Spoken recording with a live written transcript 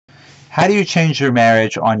How do you change your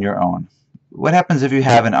marriage on your own? What happens if you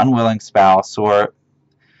have an unwilling spouse, or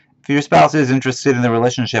if your spouse is interested in the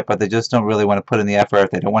relationship but they just don't really want to put in the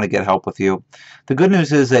effort, they don't want to get help with you? The good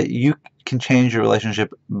news is that you can change your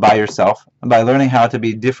relationship by yourself, by learning how to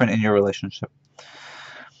be different in your relationship.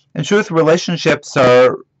 In truth, relationships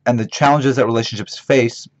are, and the challenges that relationships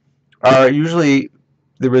face, are usually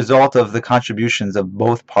the result of the contributions of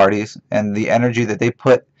both parties and the energy that they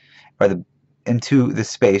put, or into the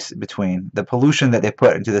space between, the pollution that they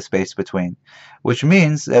put into the space between. Which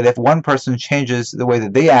means that if one person changes the way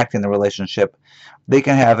that they act in the relationship, they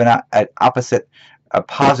can have an opposite, a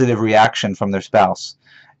positive reaction from their spouse.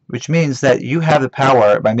 Which means that you have the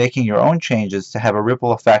power, by making your own changes, to have a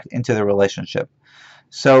ripple effect into the relationship.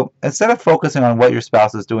 So instead of focusing on what your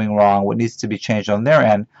spouse is doing wrong, what needs to be changed on their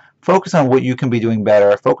end, focus on what you can be doing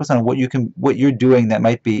better. Focus on what you're doing that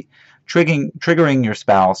might be triggering your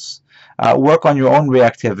spouse. Work on your own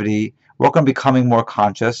reactivity. Work on becoming more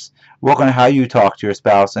conscious. Work on how you talk to your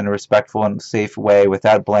spouse in a respectful and safe way,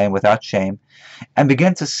 without blame, without shame, and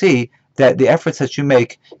begin to see that the efforts that you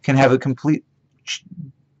make can have a complete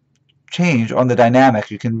change on the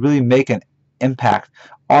dynamic. You can really make an impact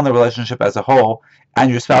on the relationship as a whole,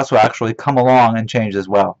 and your spouse will actually come along and change as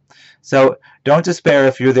well. So don't despair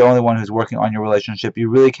if you're the only one who's working on your relationship. You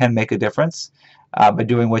really can make a difference by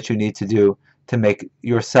doing what you need to do to make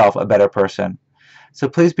yourself a better person. So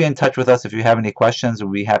please be in touch with us if you have any questions.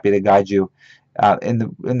 We'll be happy to guide you in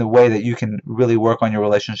the way that you can really work on your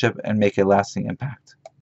relationship and make a lasting impact.